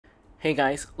Hey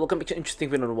guys, welcome back to an interesting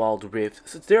video on Wild Rift.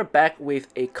 So today we're back with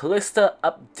a Kalista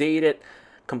updated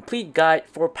complete guide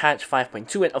for patch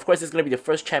 5.2, and of course this is going to be the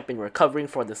first champion we're covering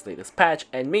for this latest patch,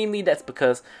 and mainly that's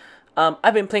because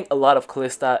I've been playing a lot of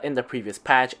Kalista in the previous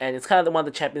patch, and it's kind of one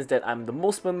of the champions that I'm the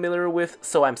most familiar with,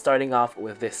 so I'm starting off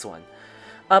with this one.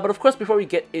 But of course, before we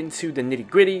get into the nitty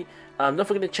gritty, don't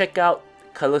forget to check out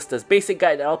Kalista's basic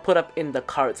guide that I'll put up in the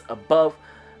cards above.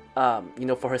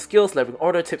 For her skills, leveling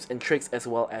order, tips and tricks, as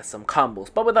well as some combos.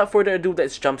 But without further ado,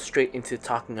 let's jump straight into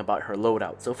talking about her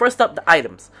loadout. So first up, the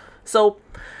items. So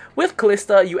with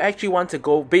Kalista, you actually want to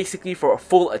go basically for a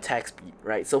full attack speed,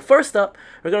 right? So first up,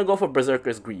 we're going to go for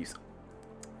Berserker's Greaves,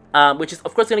 which is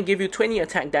of course going to give you 20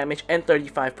 attack damage and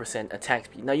 35% attack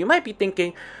speed. Now you might be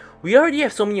thinking, we already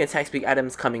have so many attack speed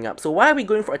items coming up, so why are we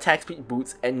going for attack speed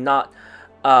boots and not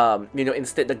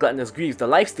instead the Gluttonous Greaves, the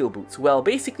lifesteal boots? Well,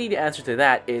 basically the answer to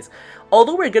that is,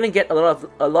 although we're gonna get a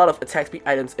lot of attack speed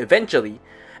items eventually,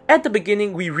 at the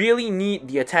beginning we really need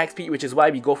the attack speed, which is why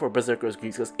we go for Berserker's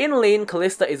Greaves, because in lane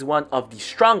Kalista is one of the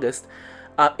strongest,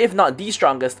 if not the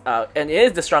strongest, and it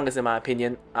is the strongest in my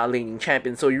opinion, laning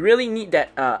champion. So you really need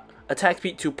that attack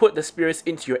speed to put the spirits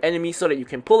into your enemy so that you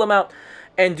can pull them out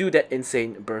and do that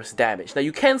insane burst damage. Now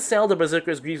you can sell the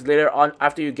Berserker's Greaves later on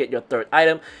after you get your third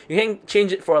item. You can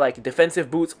change it for like defensive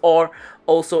boots, or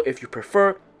also if you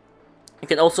prefer, you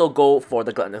can also go for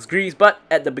the Gluttonous Greaves, but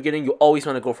at the beginning you always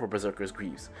want to go for Berserker's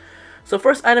Greaves. So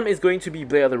first item is going to be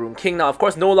Blade of the Rune King. Now of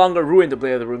course no longer Ruin the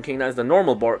Blade of the Rune King, that is the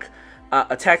normal Bork.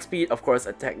 Attack speed, of course,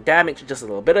 attack damage, just a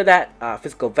little bit of that.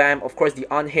 Physical Vam, of course the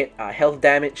on-hit health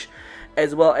damage,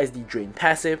 as well as the Drain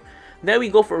passive. Then we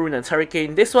go for Runan's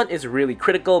Hurricane. This one is really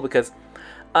critical because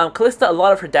Kalista, a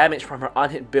lot of her damage from her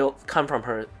on-hit build come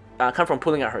from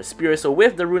pulling out her Spears. So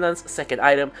with the Runan's second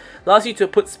item, allows you to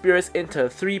put Spears into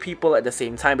 3 people at the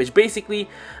same time, which basically,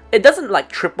 it doesn't like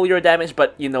triple your damage,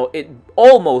 but you know, it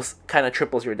almost kind of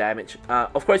triples your damage.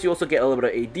 Of course, you also get a little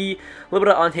bit of AD, a little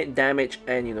bit of on-hit damage,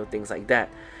 and you know, things like that.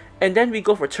 And then we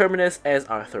go for Terminus as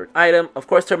our third item. Of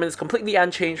course, Terminus is completely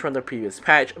unchanged from the previous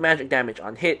patch. Magic damage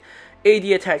on hit, AD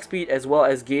attack speed, as well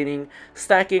as gaining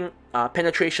stacking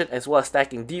penetration, as well as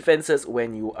stacking defenses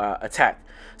when you attack.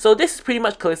 So this is pretty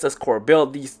much Kalista's core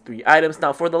build, these 3 items.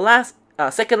 Now for the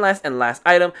second last and last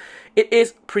item, it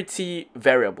is pretty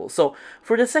variable. So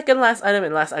for the second last item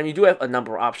and last item, you do have a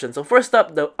number of options. So first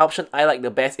up, the option I like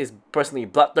the best is personally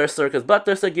Bloodthirster, because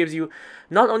Bloodthirster gives you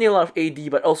not only a lot of AD,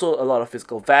 but also a lot of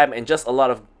physical Vam and just a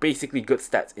lot of basically good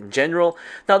stats in general.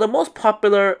 Now the most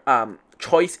popular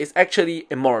choice is actually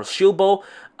Immoral Shield Bow,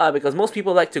 because most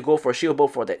people like to go for Shield Bow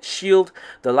for that shield,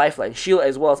 the lifeline shield,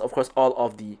 as well as of course all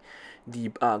of the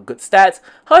good stats.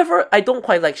 However, I don't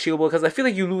quite like Shield Bow because I feel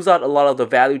like you lose out a lot of the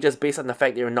value just based on the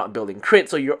fact that you're not building crit,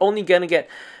 so you're only gonna get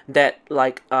that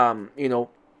like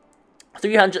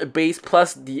 300 base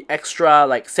plus the extra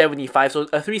like 75, so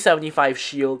a 375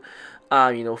 shield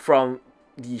from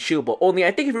the shield bow only.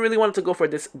 I think if you really wanted to go for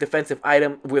this defensive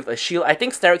item with a shield, I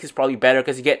think Sterix is probably better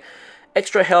because you get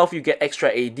extra health, you get extra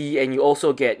AD, and you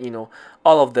also get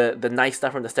all of the nice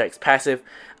stuff from the Sterix passive,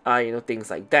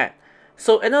 things like that.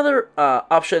 So another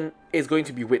option is going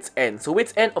to be Wit's End. So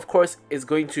Wit's End, of course, is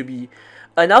going to be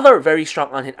another very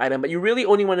strong on-hit item, but you really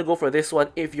only want to go for this one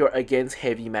if you're against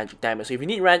heavy magic damage. So if you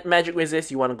need magic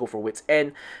resist, you want to go for Wit's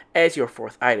End as your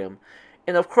 4th item.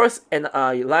 And of course,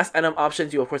 last item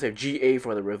options, you of course have GA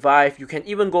for the revive. You can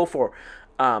even go for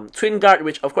Twin Guard,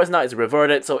 which of course now is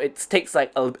reverted, so it takes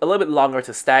like a little bit longer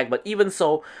to stack, but even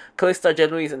so, Kalista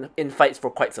generally is in fights for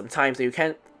quite some time, so you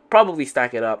can probably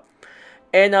stack it up.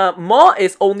 And Maw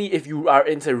is only if you are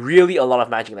into really a lot of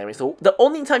magic damage. So the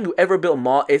only time you ever build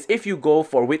Maw is if you go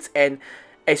for Wit's End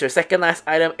as your second last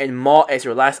item and Maw as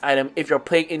your last item, if you're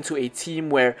playing into a team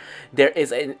where there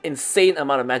is an insane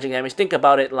amount of magic damage. Think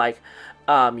about it like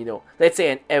let's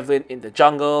say an Evelynn in the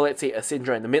jungle, let's say a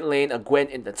Syndra in the mid lane, a Gwen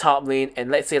in the top lane,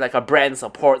 and let's say like a Brand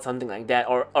support, something like that,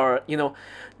 or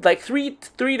like 3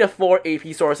 to 4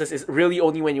 AP sources is really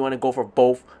only when you want to go for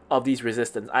both of these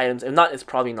resistance items. If not, it's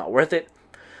probably not worth it.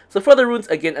 So for the runes,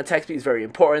 again, attack speed is very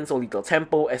important, so Lethal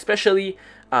Tempo, especially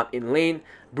in lane.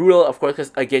 Brutal, of course,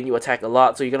 because again, you attack a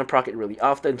lot, so you're going to proc it really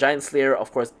often. Giant Slayer,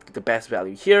 of course, the best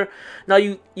value here. Now,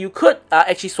 you could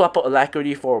actually swap out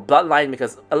Alacrity for Bloodline,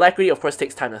 because Alacrity, of course,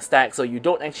 takes time to stack, so you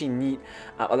don't actually need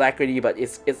Alacrity, but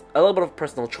it's a little bit of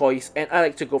personal choice, and I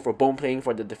like to go for Bone Playing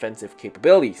for the defensive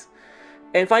capabilities.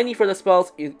 And finally, for the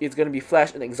spells, it's going to be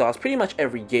Flash and Exhaust pretty much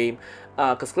every game,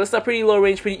 because Kalista pretty low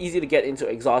range, pretty easy to get into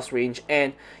exhaust range,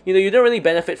 and you don't really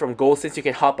benefit from Ghost since you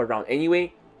can hop around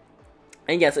anyway.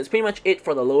 And yes, that's pretty much it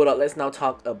for the loadout. Let's now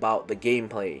talk about the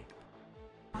gameplay.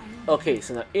 Okay,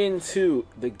 so now into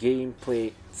the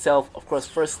gameplay itself. Of course,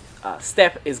 first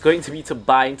step is going to be to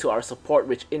bind to our support,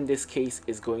 which in this case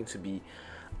is going to be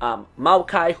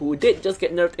Maokai, who did just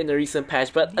get nerfed in the recent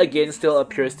patch, but again still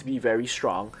appears to be very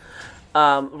strong.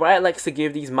 Riot likes to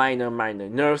give these minor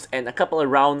nerfs and a couple of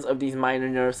rounds of these minor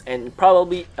nerfs, and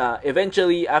probably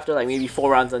eventually after like maybe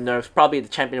 4 rounds of nerfs, probably the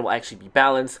champion will actually be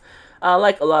balanced,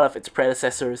 like a lot of its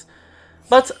predecessors.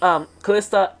 But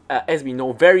Kalista, as we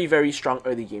know, very strong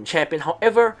early game champion.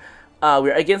 However,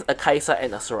 we're against a Kalista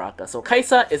and a Soraka. So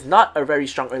Kalista is not a very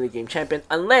strong early game champion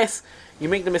unless you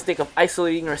make the mistake of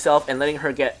isolating herself and letting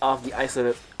her get off the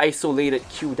isolated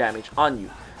Q damage on you.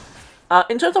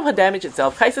 In terms of her damage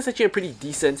itself, Kalista is actually a pretty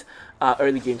decent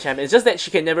early game champion. It's just that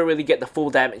she can never really get the full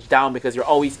damage down because you're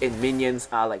always in minions,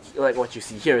 like what you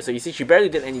see here. So you see she barely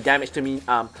did any damage to me,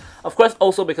 of course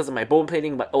also because of my bone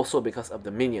plating, but also because of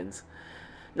the minions.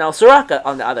 Now Soraka,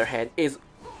 on the other hand, is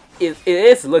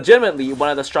legitimately one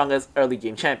of the strongest early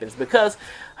game champions because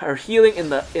her healing in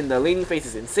the laning phase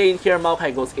is insane. Here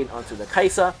Maokai goes in onto the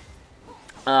Kalista.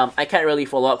 I can't really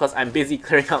follow up because I'm busy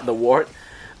clearing out the ward.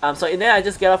 So in there I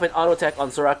just get off an auto attack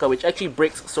on Soraka, which actually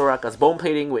breaks Soraka's bone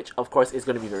plating, which of course is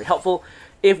going to be very helpful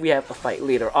if we have a fight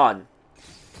later on.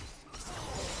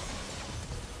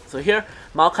 So here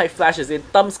Maokai flashes in,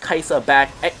 thumps Kalista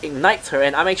back, ignites her,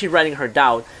 and I'm actually running her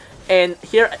down. And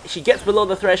here she gets below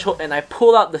the threshold and I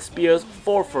pull out the spears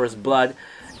for first blood.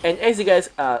 And as you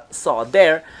guys saw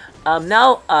there,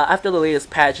 now after the latest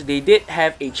patch, they did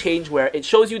have a change where it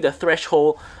shows you the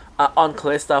threshold on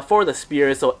Kalista for the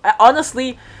spears. So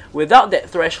honestly, without that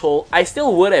threshold, I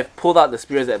still would have pulled out the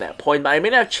spears at that point, but I may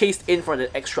not have chased in for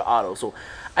the extra auto. So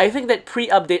I think that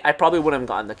pre-update I probably wouldn't have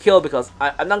gotten the kill because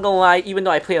I'm not gonna lie, even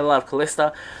though I play a lot of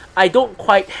Kalista, I don't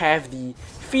quite have the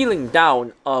feeling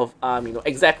down of you know,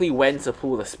 exactly when to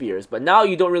pull the spears. But now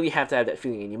you don't really have to have that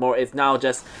feeling anymore. It's now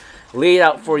just laid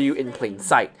out for you in plain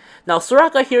sight. Now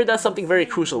Soraka here does something very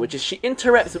crucial, which is she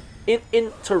interrupts me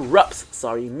and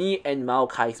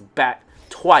Maokai's back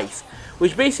twice,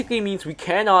 which basically means we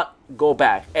cannot go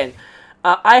back. And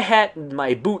I had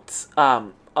my boots, my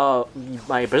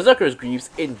Berserker's Greaves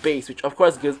in base, which of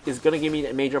course is going to give me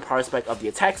a major power spike of the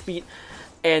attack speed.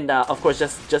 And of course,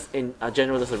 just in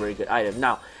general, that's a very good item.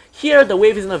 Now, here the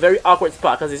wave is in a very awkward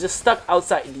spot because it's just stuck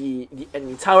outside the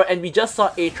enemy tower, and we just saw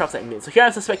Aatrox at mid. So here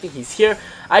I'm suspecting he's here.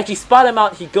 I actually spot him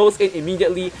out. He goes in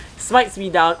immediately, smites me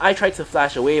down. I try to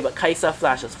flash away, but Kalista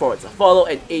flashes forward to follow,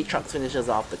 and Aatrox finishes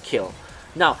off the kill.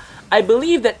 Now, I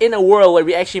believe that in a world where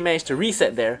we actually managed to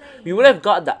reset there, we would have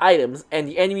got the items, and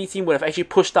the enemy team would have actually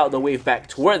pushed out the wave back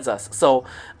towards us. So,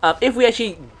 if we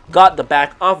actually got the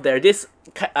back off there, this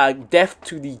death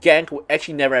to the gank would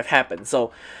actually never have happened.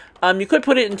 So you could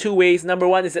put it in two ways. Number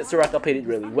one is that Soraka played it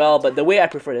really well, but the way I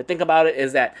prefer to think about it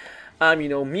is that you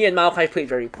know, me and Maokai played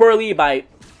very poorly by,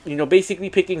 you know, basically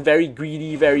picking very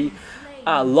greedy, very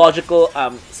logical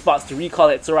spots to recall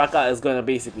that Soraka is going to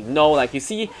basically know. Like you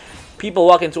see people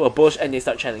walk into a bush and they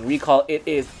start chanting recall. It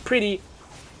is pretty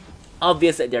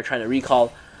obvious that they're trying to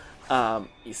recall.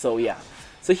 So yeah.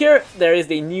 So here there is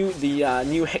the new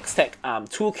Hextech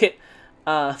toolkit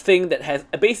thing that has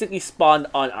basically spawned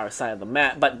on our side of the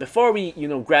map. But before we, you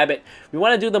know, grab it, we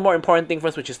want to do the more important thing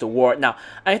first, which is the ward. Now,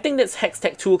 I think this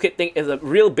Hextech toolkit thing is a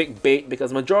real big bait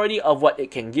because majority of what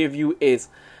it can give you is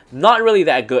not really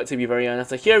that good, to be very honest.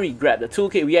 So here we grab the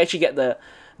toolkit. We actually get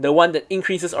the one that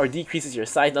increases or decreases your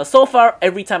size. Now, so far,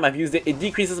 every time I've used it, it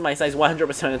decreases my size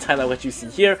 100% of the time, like what you see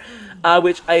here,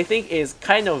 which I think is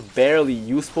kind of barely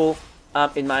useful,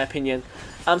 in my opinion.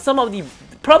 Some of the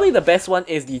probably the best one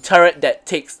is the turret that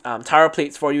takes tower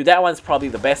plates for you. That one's probably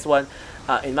the best one,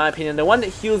 in my opinion. The one that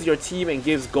heals your team and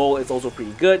gives gold is also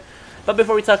pretty good. But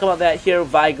before we talk about that, here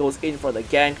Vi goes in for the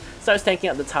gank, starts tanking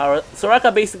up the tower.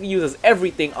 Soraka basically uses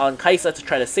everything on Kalista to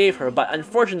try to save her, but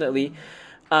unfortunately,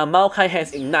 Maokai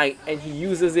has Ignite and he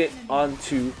uses it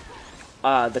onto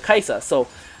the Kalista. So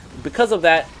because of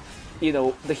that, you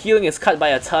know, the healing is cut by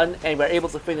a ton, and we're able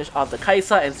to finish off the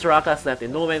Kalista, and Soraka's left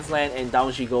in no man's land, and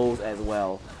down she goes as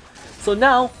well. So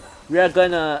now, we are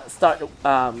gonna start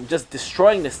just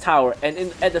destroying this tower,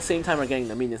 and at the same time we're getting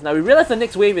the minions. Now we realize the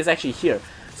next wave is actually here.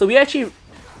 So we actually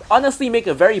honestly make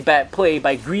a very bad play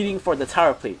by greeting for the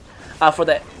tower plate. For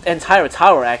the entire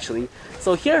tower actually.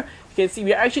 So here, you can see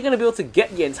we're actually gonna be able to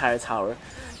get the entire tower.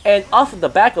 And off the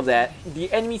back of that,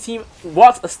 the enemy team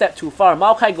walks a step too far.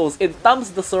 Maokai goes in,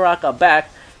 thumps the Soraka back,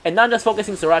 and now just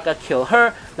focusing Soraka, kill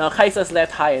her. Now Kaisa's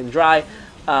left high and dry.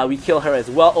 We kill her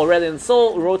as well. Aurelion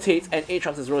Soul rotates, and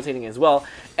Aatrox is rotating as well.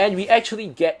 And we actually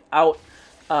get out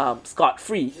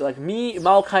scot-free. Like me,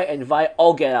 Maokai, and Vi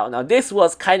all get out. Now this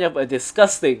was kind of a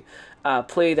disgusting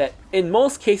play that in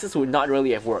most cases would not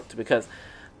really have worked, because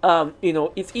you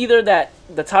know, it's either that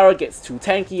the tower gets too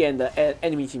tanky and the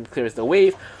enemy team clears the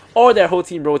wave, or their whole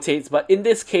team rotates. But in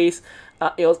this case,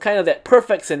 it was kind of that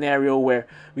perfect scenario where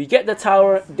we get the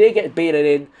tower, they get baited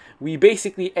in, we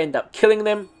basically end up killing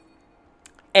them,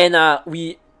 and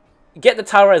we get the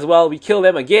tower as well, we kill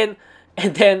them again,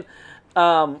 and then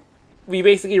we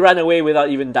basically run away without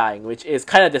even dying, which is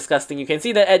kind of disgusting. You can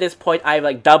see that at this point I have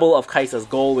like double of Kai'Sa's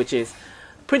gold, which is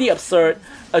pretty absurd.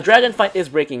 A dragon fight is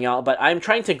breaking out, but I'm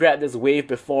trying to grab this wave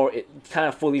before it kind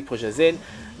of fully pushes in.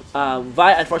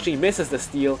 Vi unfortunately misses the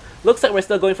steal. Looks like we're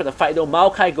still going for the fight though.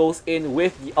 Maokai goes in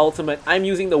with the ultimate. I'm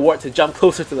using the ward to jump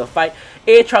closer to the fight.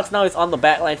 Aatrox now is on the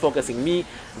backline focusing me.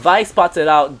 Vi spots it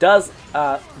out, does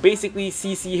basically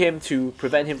CC him to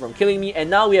prevent him from killing me, and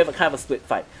now we have a kind of a split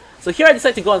fight. So here I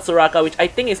decide to go on Soraka, which I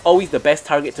think is always the best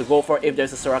target to go for if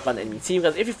there's a Soraka on the enemy team,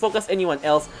 because if you focus anyone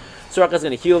else, Soraka's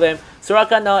going to heal them.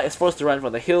 Soraka now is forced to run for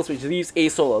the hills, which leaves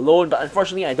Asol alone, but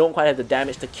unfortunately I don't quite have the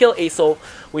damage to kill Asol,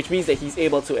 which means that he's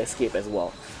able to escape as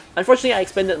well. Unfortunately, I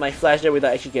expended my flash there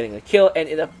without actually getting a kill, and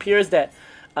it appears that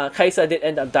Kaisa did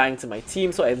end up dying to my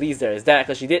team, so at least there is that,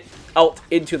 because she did out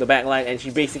into the backline and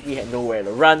she basically had nowhere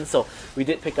to run, so we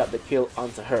did pick up the kill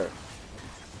onto her.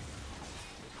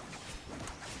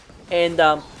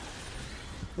 And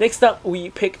next up, we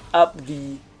pick up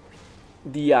the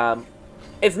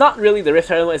it's not really the Rift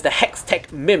Herald, it's the Hex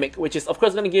Tech Mimic, which is of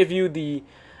course going to give you the,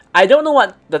 I don't know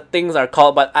what the things are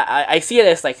called, but I see it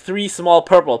as like 3 small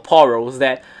purple poros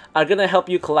that are going to help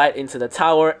you collide into the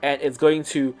tower, and it's going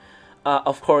to,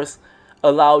 of course,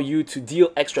 allow you to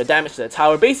deal extra damage to the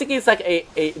tower. Basically, it's like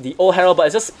the old Herald, but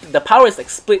it's just, the power is like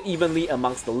split evenly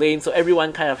amongst the lanes, so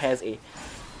everyone kind of has a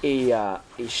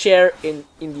share in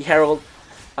the Herald,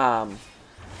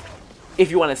 if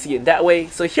you want to see it that way.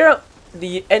 So here,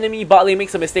 the enemy bot lane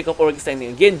makes a mistake of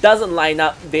overextending again, doesn't line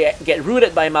up, they get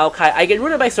rooted by Maokai. I get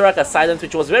rooted by Soraka's silence,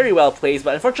 which was very well placed,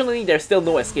 but unfortunately there's still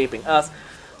no escaping us.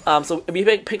 So we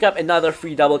pick up another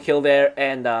free double kill there,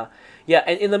 and yeah,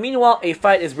 and in the meanwhile, a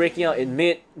fight is breaking out in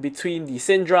mid between the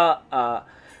Syndra,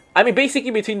 I mean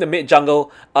basically between the mid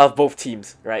jungle of both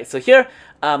teams, right? So here,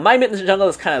 my mid jungle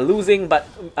is kind of losing, but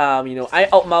you know, I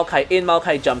out Maokai in,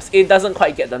 Maokai jumps in, doesn't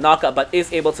quite get the knockup, but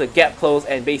is able to gap close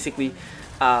and basically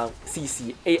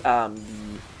CC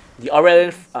the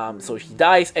Aurelion, so he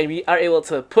dies, and we are able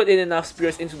to put in enough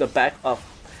spears into the back of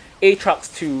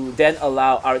Aatrox to then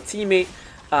allow our teammate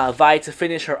Vi to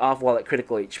finish her off while at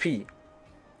critical HP.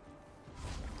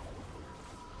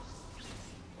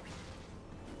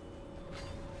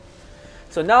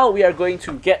 So now we are going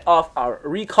to get off our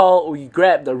recall. We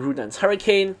grab the Rudan's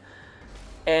Hurricane,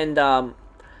 and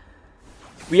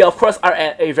we of course are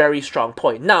at a very strong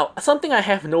point. Now, something I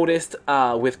have noticed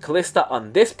with Kalista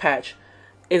on this patch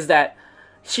is that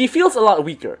she feels a lot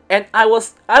weaker. And I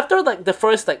was, after like the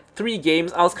first like 3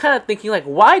 games, I was kind of thinking like,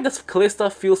 why does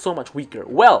Kalista feel so much weaker?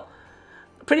 Well,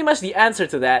 pretty much the answer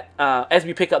to that, as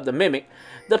we pick up the Mimic,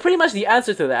 pretty much the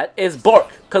answer to that is Bork.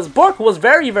 Because Bork was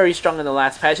very, very strong in the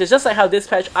last patch. It's just like how this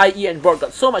patch, IE and Bork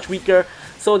got so much weaker.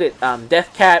 So did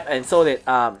Death Cap, and so did,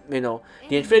 you know,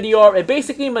 the Infinity Orb. And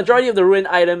basically, majority of the Ruin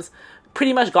items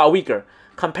pretty much got weaker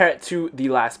compared to the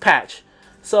last patch.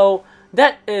 So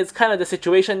that is kind of the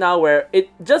situation now, where it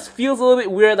just feels a little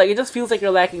bit weird. Like, it just feels like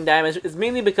you're lacking damage. It's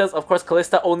mainly because, of course,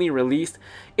 Kalista only released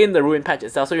in the Ruin patch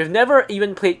itself. So we've never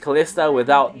even played Kalista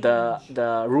without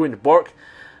the Ruined Bork.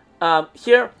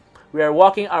 Here, we are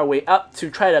walking our way up to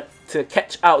try to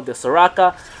catch out the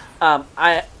Soraka.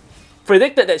 I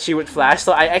predicted that she would flash,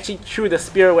 so I actually threw the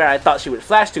spear where I thought she would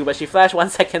flash to, but she flashed 1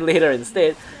 second later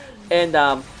instead.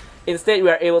 And instead, we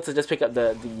are able to just pick up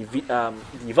the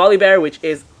Volibear, which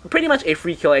is pretty much a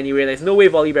free kill anyway. There's no way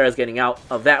Volibear is getting out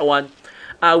of that one.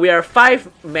 We are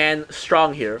 5-man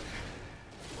strong here,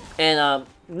 and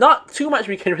not too much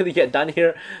we can really get done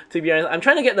here, to be honest. I'm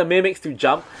trying to get the Mimics to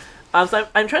jump. So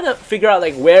I'm trying to figure out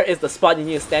like where is the spot you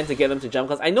need to stand to get them to jump,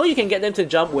 because I know you can get them to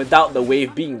jump without the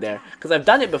wave being there, because I've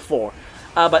done it before.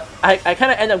 But I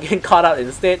kind of end up getting caught out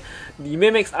instead. The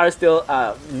Mimics are still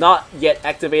not yet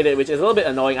activated, which is a little bit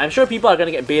annoying. I'm sure people are going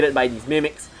to get baited by these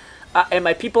Mimics. And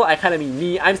by people, I kind of mean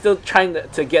me. I'm still trying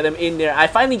to get them in there. I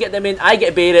finally get them in, I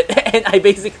get baited, and I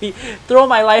basically throw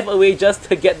my life away just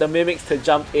to get the Mimics to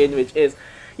jump in, which is,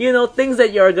 you know, things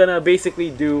that you're going to basically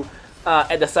do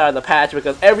at the start of the patch,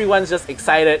 because everyone's just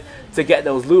excited to get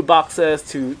those loot boxes,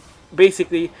 to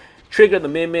basically trigger the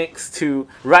Mimics, to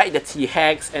ride the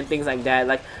T-Hex and things like that.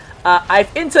 Like,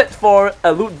 I've inted for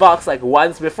a loot box like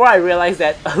once before I realized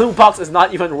that a loot box is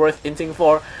not even worth inting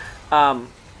for.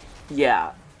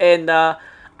 Yeah, and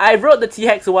I wrote the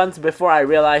T-Hex once before I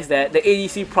realized that the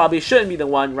ADC probably shouldn't be the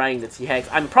one riding the T-Hex.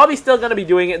 I'm probably still going to be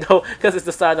doing it though, because it's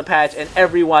the start of the patch and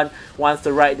everyone wants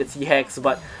to ride the T-Hex.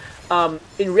 But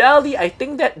in reality, I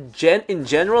think that in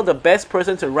general, the best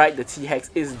person to ride the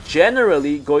T-Hex is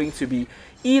generally going to be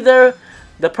either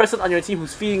the person on your team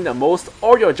who's feeding the most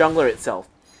or your jungler itself.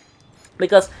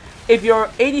 Because if your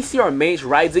ADC or mage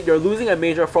rides it, you're losing a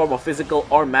major form of physical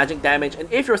or magic damage,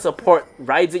 and if your support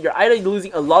rides it, you're either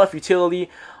losing a lot of utility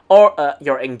or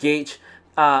you're engaged.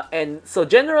 And so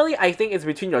generally, I think it's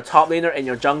between your top laner and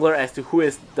your jungler as to who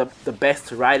is the best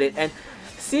to ride it. And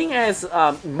seeing as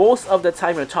most of the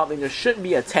time your top laner should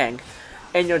be a tank,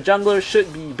 and your jungler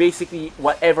should be basically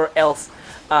whatever else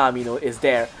you know, is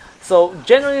there. So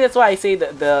generally, that's why I say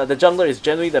that the jungler is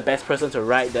generally the best person to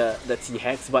ride the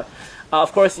T-Hex. But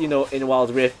of course, you know, in Wild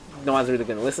Rift, no one's really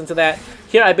going to listen to that.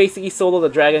 Here, I basically solo the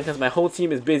dragon because my whole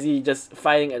team is busy just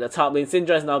fighting at the top lane.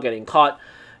 Syndra is now getting caught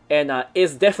and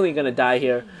is definitely going to die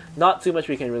here. Not too much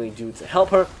we can really do to help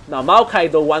her. Now,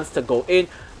 Maokai, though, wants to go in,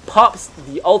 pops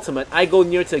the ultimate. I go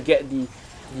near to get the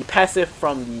passive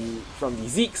from the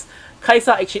Zeke's.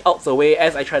 Kalista actually ults away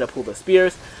as I try to pull the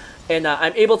spears. And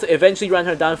I'm able to eventually run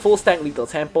her down, full stack lethal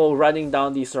tempo, running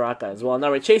down the Soraka as well.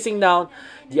 Now we're chasing down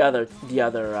the other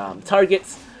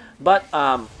targets, but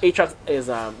Aatrox is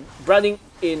running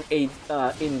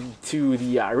into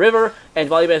the river, and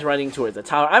Volibear is running towards the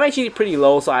tower. I'm actually pretty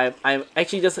low, so I'm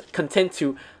actually just content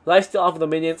to lifesteal off the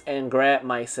minions and grab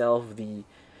myself the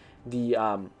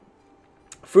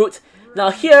fruit.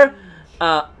 Now here,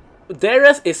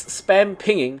 Darius is spam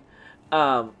pinging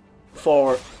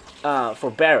for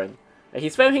Baron.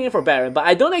 He's spam pinging for Baron, but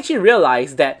I don't actually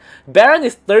realize that Baron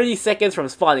is 30 seconds from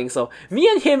spawning, so me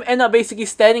and him end up basically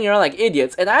standing around like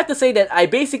idiots, and I have to say that I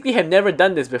basically have never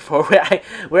done this before,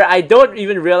 where I don't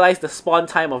even realize the spawn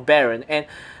time of Baron,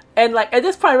 and like at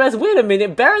this point I realize, wait a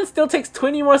minute, Baron still takes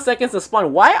 20 more seconds to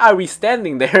spawn, why are we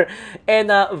standing there? And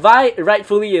Vi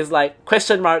rightfully is like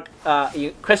question marking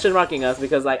us,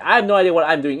 because like I have no idea what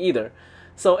I'm doing either.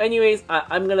 So anyways,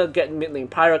 I'm gonna get mid lane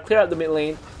Pyra, clear up the mid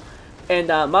lane, and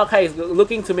Maokai is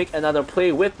looking to make another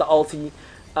play with the ulti.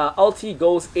 Ulti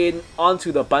goes in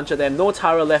onto the bunch of them, no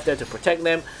tower left there to protect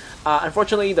them.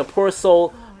 Unfortunately, the poor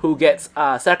soul who gets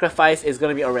sacrificed is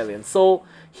gonna be Aurelion Soul.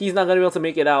 He's not gonna be able to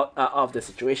make it out of the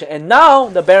situation, and now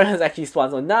the Baron has actually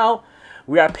spawned, so now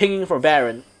we are pinging for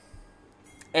Baron.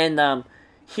 And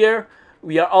here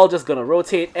we are all just gonna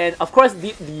rotate, and of course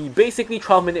the basically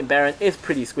 12-minute Baron is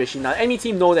pretty squishy. Now any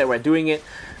team know that we're doing it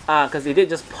because they did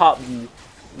just pop the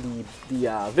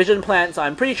vision plant, so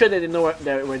I'm pretty sure that they know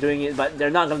we're doing it, but they're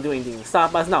not gonna do anything to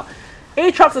stop us. Now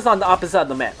Aatrox is on the opposite side of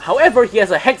the map, however he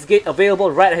has a Hex Gate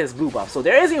available right at his blue buff, so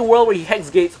there is a world where he Hex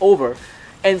Gates over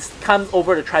and comes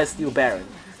over to try to steal Baron.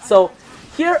 So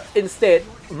here instead,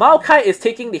 Maokai is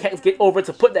taking the Hex Gate over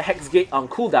to put the Hex Gate on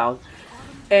cooldown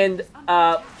and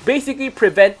basically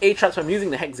prevent Aatrox from using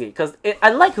the Hex Gate, because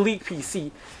unlike League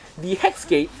PC, the Hex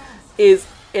Gate is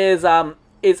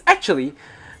actually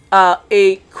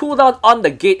a cooldown on the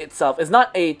gate itself. It's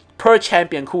not a per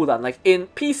champion cooldown. Like in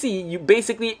PC, you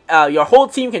basically your whole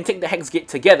team can take the Hex Gate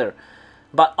together,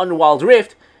 but on Wild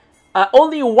Rift,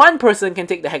 only one person can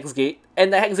take the Hex Gate,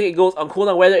 and the Hex Gate goes on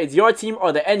cooldown whether it's your team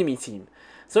or the enemy team.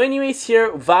 So anyways,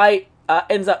 here Vi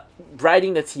ends up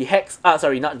riding the T-Hex.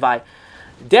 Sorry, not Vi.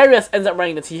 Darius ends up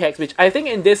riding the T-Hex, which I think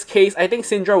in this case, I think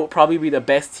Syndra would probably be the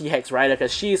best T-Hex rider,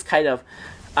 because she's kind of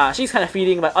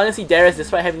feeding, but honestly Darius,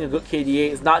 despite having a good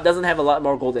KDA, doesn't have a lot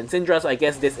more gold than Syndra, so I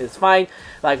guess this is fine.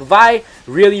 Like Vi,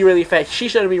 really fast, she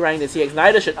shouldn't be riding the T-Hex,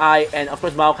 neither should I, and of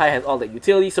course Maokai has all the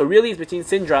utility, so really it's between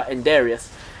Syndra and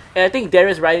Darius. And I think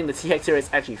Darius riding the T-Hex here is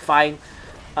actually fine.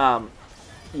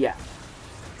 Yeah.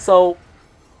 So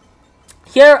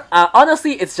here,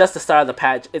 honestly, it's just the start of the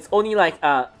patch. It's only like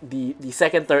the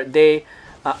second, third day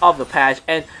of the patch,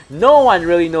 and no one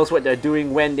really knows what they're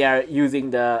doing when they're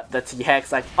using the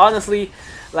T-Hex. Like honestly,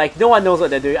 like no one knows what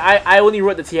they're doing. I only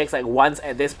wrote the T-Hex like once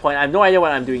at this point. I have no idea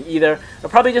what I'm doing either. I'm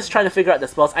probably just trying to figure out the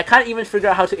spells. I can't even figure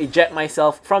out how to eject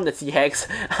myself from the T-Hex,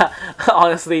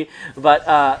 honestly.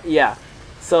 But yeah.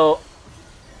 So,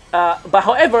 but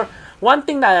however, one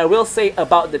thing that I will say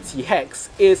about the T-Hex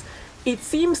is it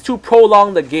seems to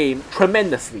prolong the game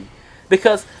tremendously,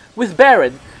 because with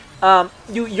Baron,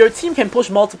 your team can push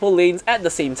multiple lanes at the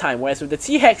same time, whereas with the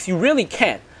T-Hex you really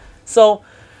can't. So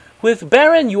with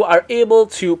Baron you are able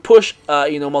to push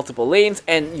multiple lanes,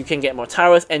 and you can get more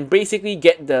towers and basically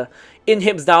get the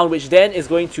inhibs down, which then is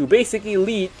going to basically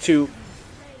lead to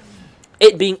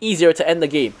it being easier to end the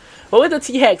game. But with the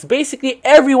T-Hex, basically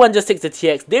everyone just takes the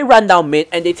T-Hex, they run down mid,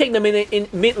 and they take the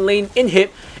mid lane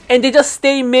inhib, and they just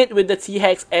stay mid with the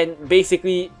T-Hex and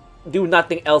basically do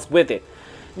nothing else with it.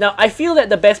 Now, I feel that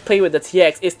the best play with the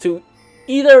TX is to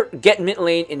either get mid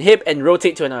lane, inhib, and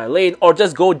rotate to another lane, or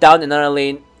just go down another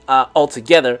lane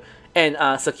altogether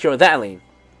and secure that lane.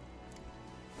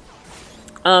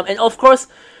 And of course,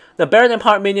 the Baron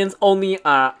empowered minions only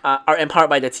are empowered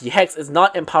by the T-Hex. It's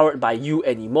not empowered by you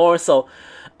anymore. So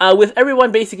with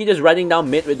everyone basically just running down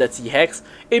mid with the T-Hex,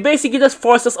 it basically just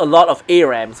forces a lot of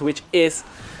ARAMs, which is,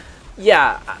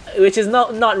 yeah, which is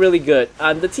not really good.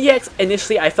 The T-Hex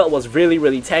initially I felt was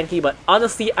really tanky, but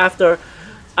honestly after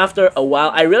a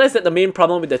while, I realized that the main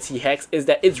problem with the T-Hex is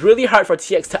that it's really hard for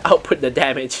T-Hex to output the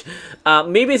damage.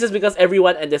 Maybe it's just because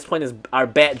everyone at this point are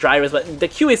bad drivers, but the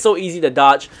Q is so easy to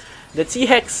dodge. The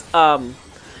T-Hex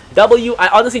W, I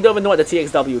honestly don't even know what the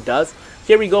T-Hex W does.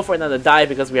 Here we go for another dive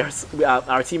because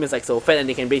our team is like so fed and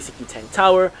they can basically tank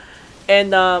tower.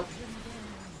 And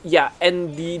yeah,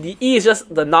 and the E is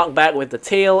just the knockback with the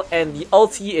tail, and the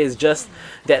ulti is just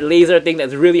that laser thing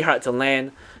that's really hard to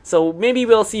land. So maybe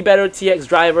we'll see better TX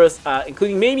drivers,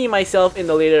 including maybe myself in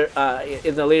the later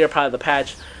part of the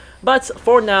patch. But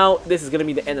for now, this is going to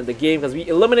be the end of the game because we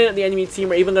eliminated the enemy team.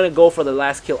 We're even going to go for the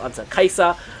last kill onto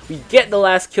Kalista. We get the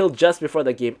last kill just before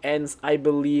the game ends, I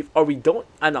believe. Or we don't,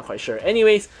 I'm not quite sure.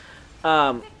 Anyways,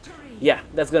 yeah,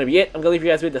 that's going to be it. I'm going to leave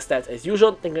you guys with the stats as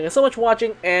usual. Thank you guys so much for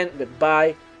watching, and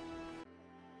goodbye.